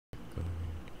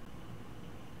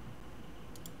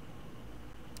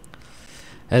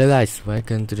Hello guys,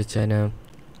 welcome to the channel.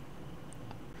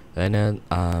 And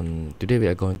today we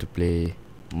are going to play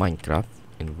Minecraft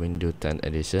in Windows 10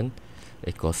 edition.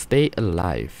 It's called Stay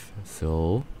Alive.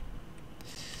 So,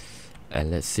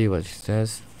 and let's see what it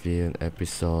says. View an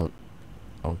episode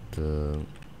of the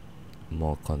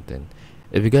more content.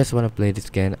 If you guys want to play this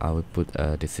game, I will put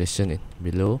a decision in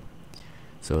below.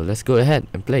 So let's go ahead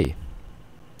and play.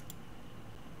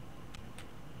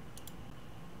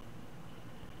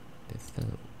 That's the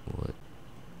word.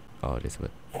 Oh, this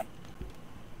word.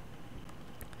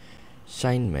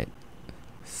 Shinemate,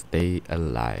 stay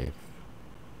alive.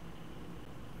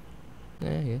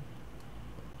 Yeah.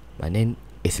 My name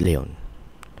is Leon.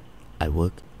 I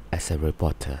work as a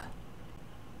reporter,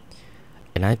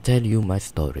 and I tell you my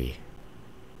story.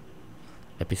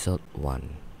 Episode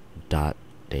 1, Dark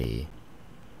Day.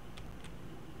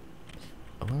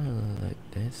 I wanna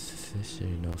like this,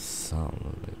 sound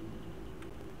of it.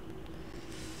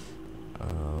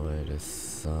 Where the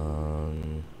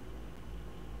sound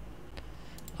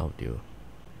audio.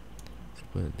 Let's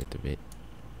put a little bit.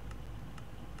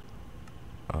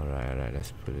 Alright,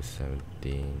 let's put it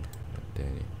 17.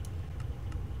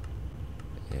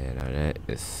 Yeah, now that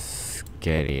is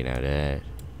scary. Now that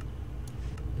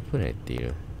put it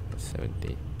there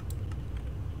 70.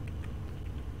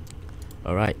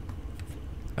 Alright,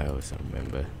 I also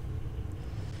remember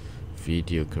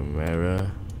video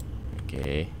camera.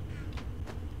 Okay.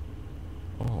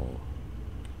 Oh,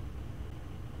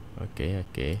 okay.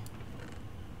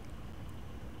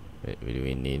 Wait, do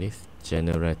we need this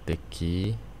generator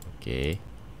key? Okay.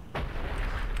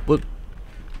 Boop.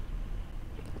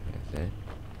 What's that?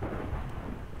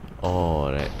 Oh,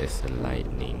 that is a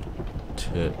lightning.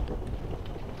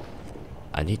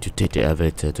 I need to take the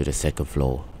elevator to the second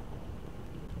floor.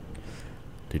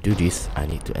 To do this, I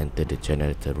need to enter the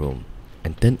generator room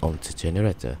and turn on the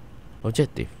generator.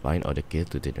 Objective: find all the keys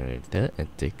to the generator and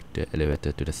take the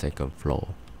elevator to the second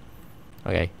floor.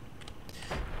 Okay.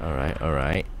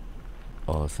 Alright.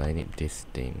 Oh, so I need this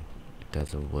thing. It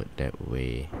doesn't work that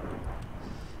way.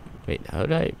 Wait, how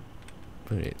do I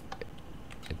put it?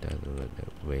 It doesn't work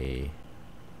that way.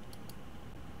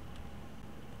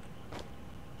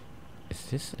 Is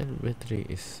this battery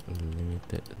is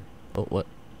unlimited? Oh, what?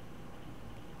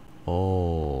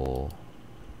 Oh.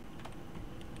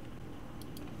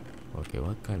 Okay,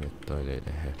 what kind of toilet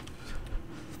I have?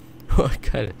 What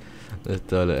kind of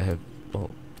toilet I have? Oh,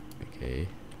 okay.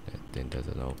 That thing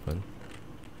doesn't open.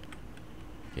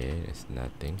 Okay, there's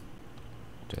nothing.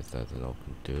 Just doesn't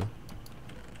open too.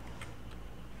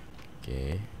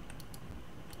 Okay.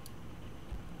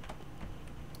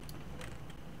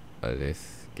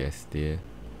 This gas there.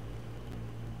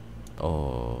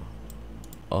 Oh,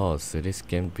 so this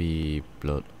can be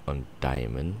plot on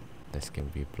diamond. This can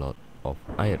be plot of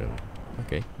iron.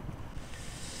 Okay,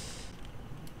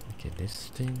 this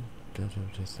thing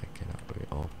this I cannot really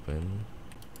open.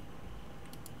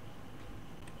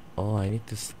 Oh, I need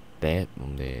to step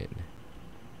on that.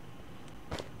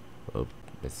 Oh,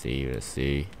 let's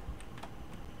see.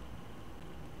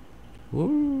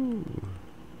 Woo!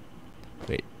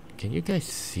 Wait, can you guys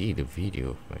see the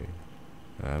video?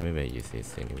 Maybe I use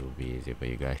this and it will be easier for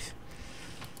you guys.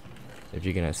 If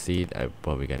you're gonna see it, I'm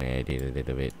probably gonna edit a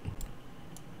little bit.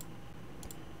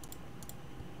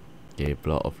 Okay,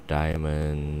 block of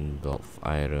diamond, block of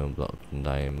iron, block of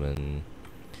diamond.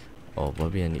 Oh,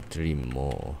 probably I need 3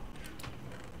 more.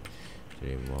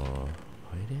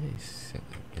 Why did I set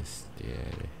this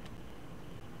there?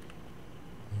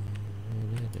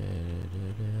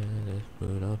 Let's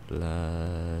put up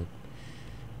blood.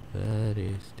 What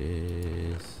is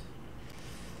this?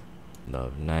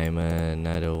 Love diamond,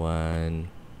 another one.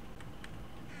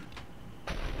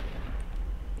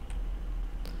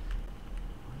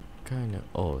 Kind of.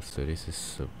 Oh, so this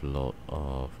is a block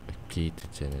of a key to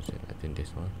generator. I think this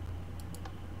one.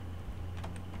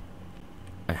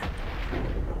 1,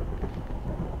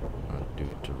 2,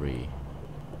 3.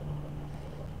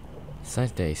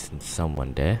 Besides, there is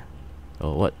someone there.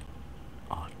 Oh, what?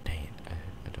 Oh, dang it.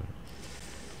 I don't know.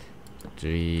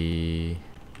 3,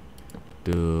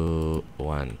 2,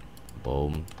 1.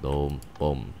 Boom.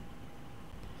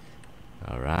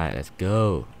 Alright, let's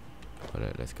go.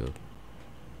 Alright, let's go.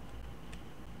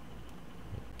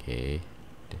 Okay.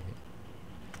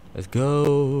 Let's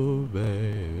go,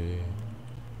 baby.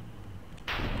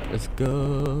 Let's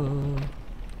go.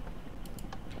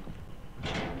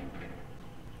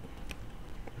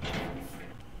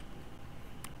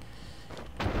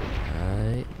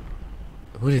 Alright.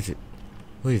 What is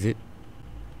it?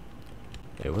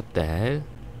 Hey, what the hell?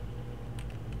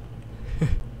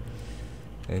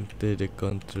 Enter the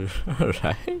control.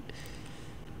 Alright.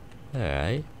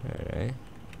 Alright, alright.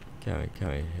 Come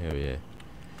here.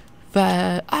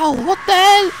 Fire! Oh, what the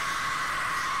hell?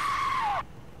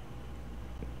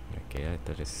 Okay, I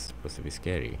thought it's supposed to be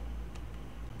scary.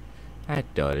 I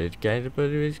thought it kind of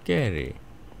supposed to be scary.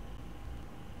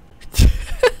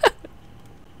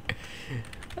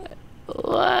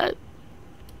 What?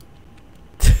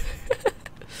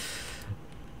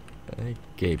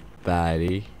 Okay,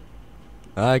 buddy.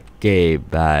 Okay,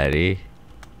 buddy.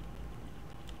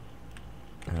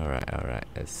 Alright,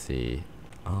 let's see.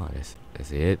 Oh,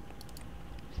 that's it.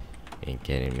 You ain't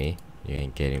kidding me. You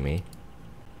ain't kidding me.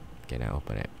 Can I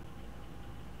open it?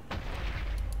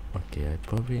 Okay, I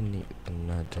probably need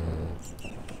another.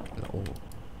 Oh.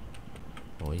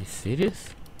 Oh, are you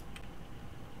serious?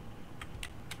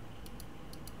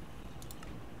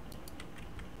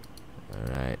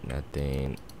 Alright,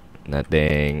 nothing.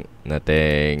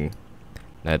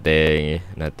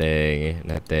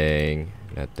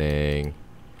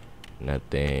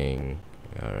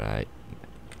 Alright.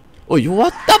 Oh, you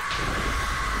what the?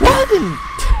 What in?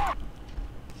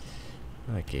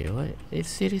 Okay, what? It's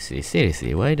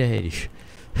seriously, why the hell you?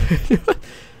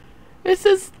 It's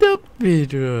so stupid,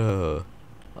 bro.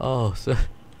 Oh, so.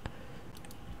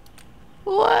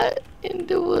 What in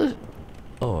the world?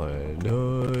 Oh,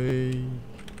 no.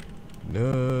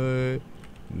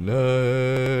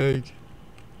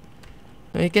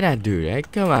 You cannot do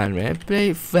that. Come on, man.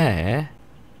 Play fair.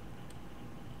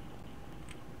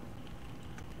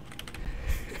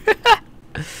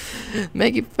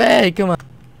 Make it fair. Come on.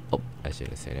 Oh, I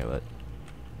shouldn't say that, but.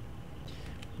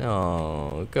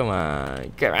 No, come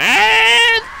on.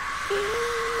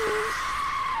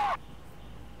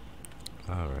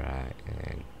 Alright,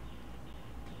 and.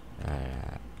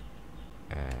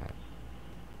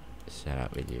 Shut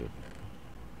up with you.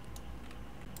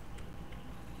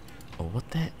 Oh, what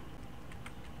that?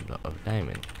 Block of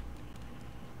diamond.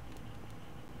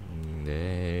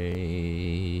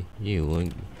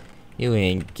 You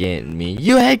ain't getting me.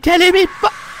 You ain't getting me.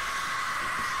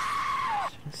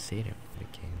 Say that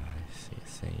again. I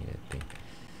saying that thing.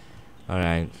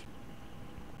 Alright.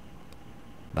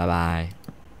 Bye bye.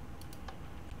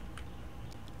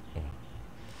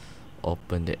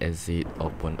 Open the exit.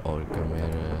 Open all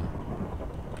camera.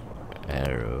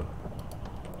 Arrow.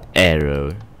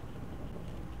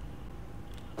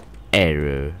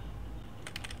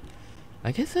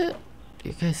 I guess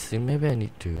you guys see, maybe I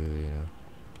need to, you know.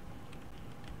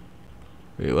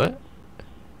 Wait, what?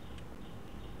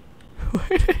 Why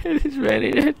the hell is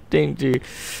ready that thing to?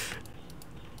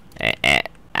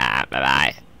 Bye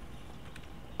bye.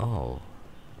 Oh.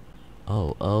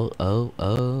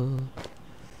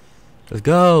 Let's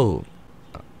go.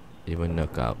 You will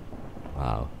knock out.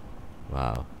 Wow.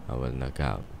 I will knock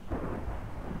out.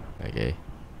 Okay.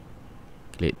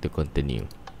 Click to continue.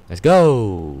 Let's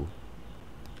go.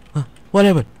 Huh, what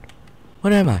happened?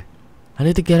 What am I? I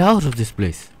need to get out of this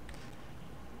place.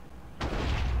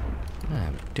 What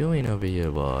am I doing over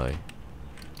here, boy?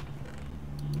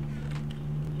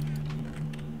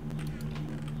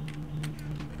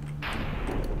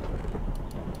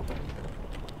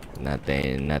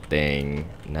 Nothing.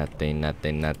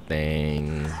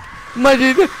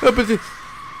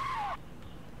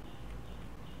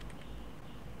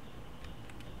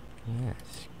 Yeah,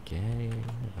 scary.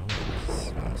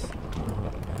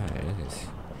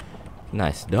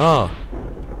 Nice door.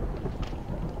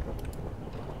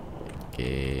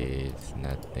 Okay, it's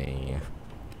nothing.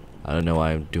 I don't know what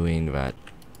I'm doing, but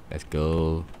let's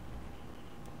go.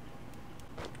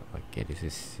 Okay, this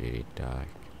is really dark.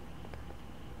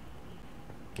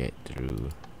 Get through.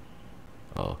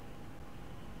 Oh.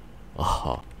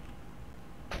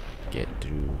 Get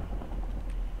through.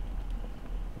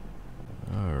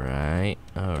 Alright.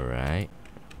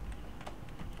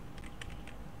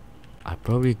 I'll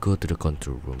probably go to the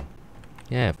control room.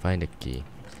 Yeah, find the key.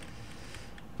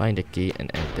 Find the key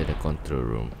and enter the control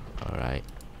room. Alright.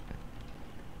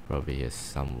 Probably here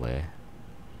somewhere.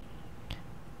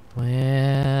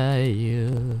 Where are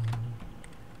you?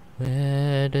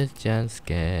 Where the jump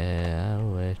scare?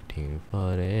 I'm waiting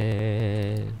for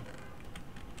it.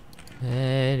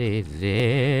 Where is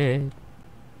it?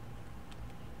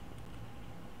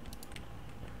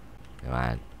 Come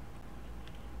on.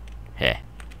 Hey.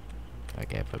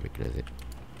 Okay, probably close it.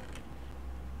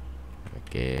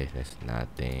 Okay, there's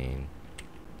nothing.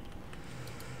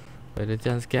 Where the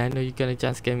jump scare? I know you're gonna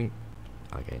jump scare me.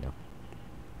 Okay, no.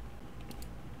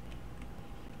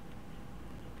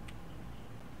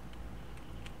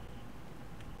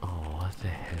 What the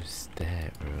hell's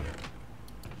that, bro?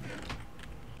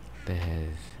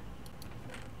 There's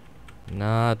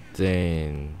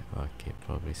nothing. Okay,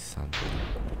 probably something.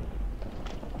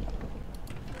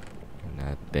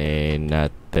 Nothing,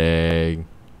 nothing.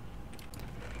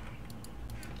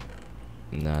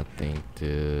 Nothing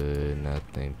to.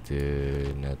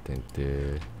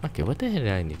 Okay, what the hell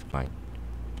did I need to find?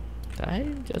 Did I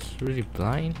just really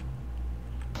blind?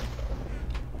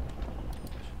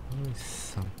 There's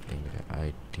something that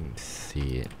I didn't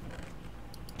see it.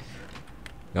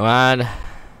 Come on!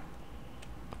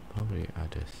 Probably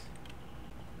others.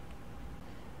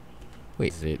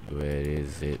 Wait, where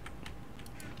is it?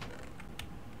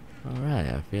 Alright,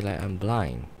 I feel like I'm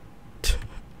blind.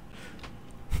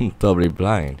 Probably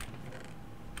blind.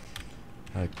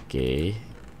 Okay.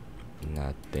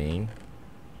 Nothing.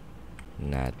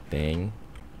 Nothing.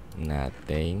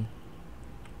 Nothing.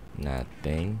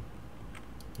 Nothing.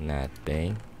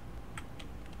 Nothing.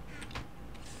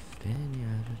 Is there any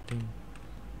other thing?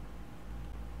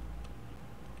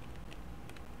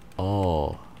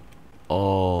 Oh.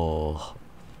 Oh.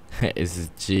 It's a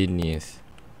genius.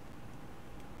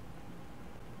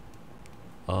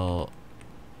 Oh.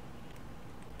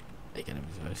 They're gonna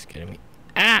be so scared of me.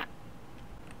 Ah!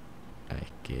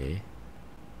 Okay.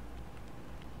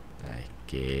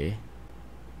 Okay.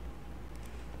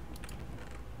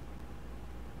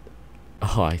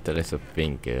 Oh, I thought it's a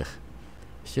finger.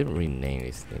 I shouldn't rename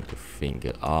this thing to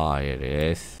finger. Oh, here it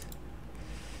is.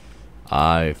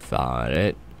 I found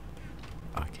it.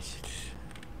 Okay,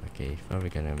 okay, probably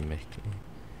gonna make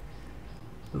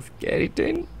it a scary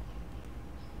thing.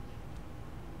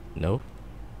 No,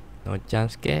 no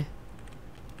jump scare.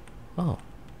 Oh,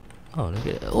 oh, look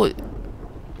at it. Oh,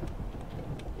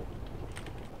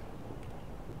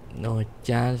 no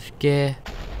jump scare.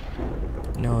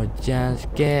 No jump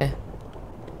scare.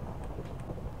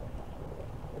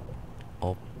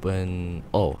 Open.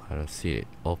 Oh, I don't see it.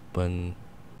 Open.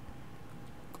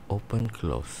 Open,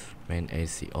 close. Main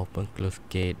AC. Open, close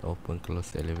gate. Open,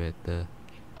 close elevator.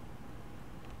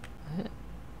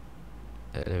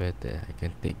 Elevator. I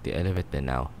can take the elevator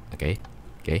now. Okay.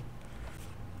 Okay.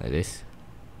 Like this.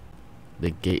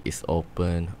 The gate is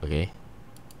open. Okay.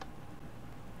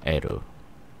 Arrow.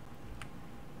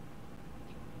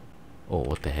 Oh,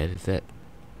 what the hell is that?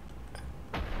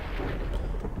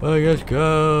 Well, just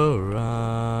go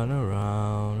round,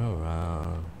 around,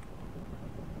 around.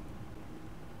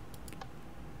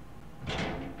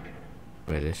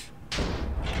 Where it is?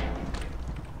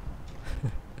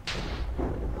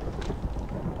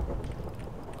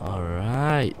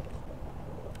 Alright.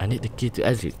 I need the key to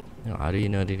exit. No, how do you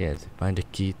know the exit? Find the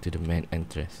key to the main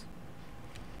entrance.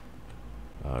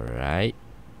 Alright.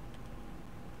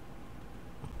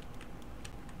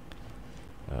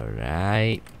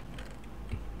 Alright.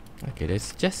 Okay,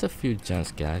 there's just a few jump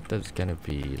scares. I thought it's gonna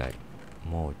be like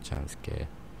more jump scare.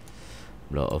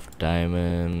 Block of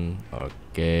diamond.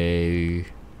 Okay.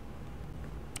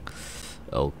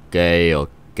 Okay,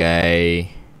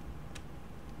 okay.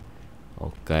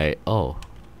 Okay. Oh.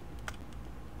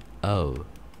 Oh.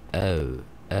 Oh.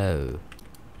 Oh.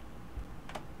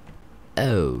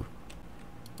 Oh.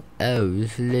 Oh,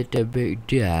 it's a little bit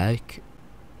dark.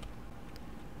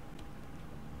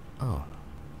 Oh.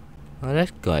 Oh,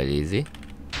 that's quite easy.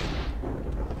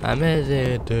 I'm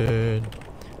hesitant.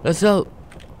 Let's go.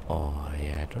 Oh,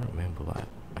 yeah, I don't remember what.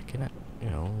 I cannot,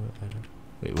 you know. I don't.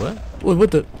 Wait, what? Wait,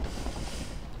 what the?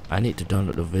 I need to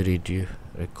download the video,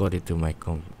 record it to my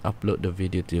upload the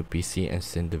video to your PC, and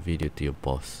send the video to your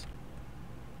boss.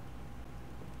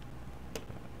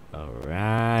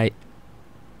 Alright.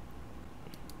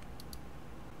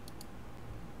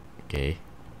 Okay.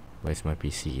 Where's my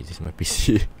PC? This is my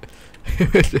PC.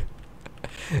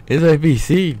 It's my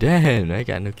PC. Damn, I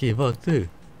got no keyboard too.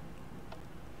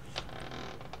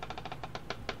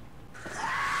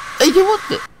 Hey, what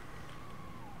the?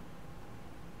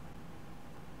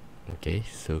 Okay,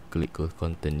 so click on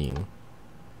continue.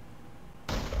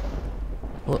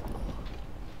 What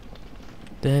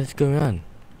the hell is going on?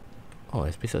 Oh,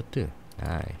 episode 2.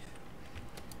 Nice.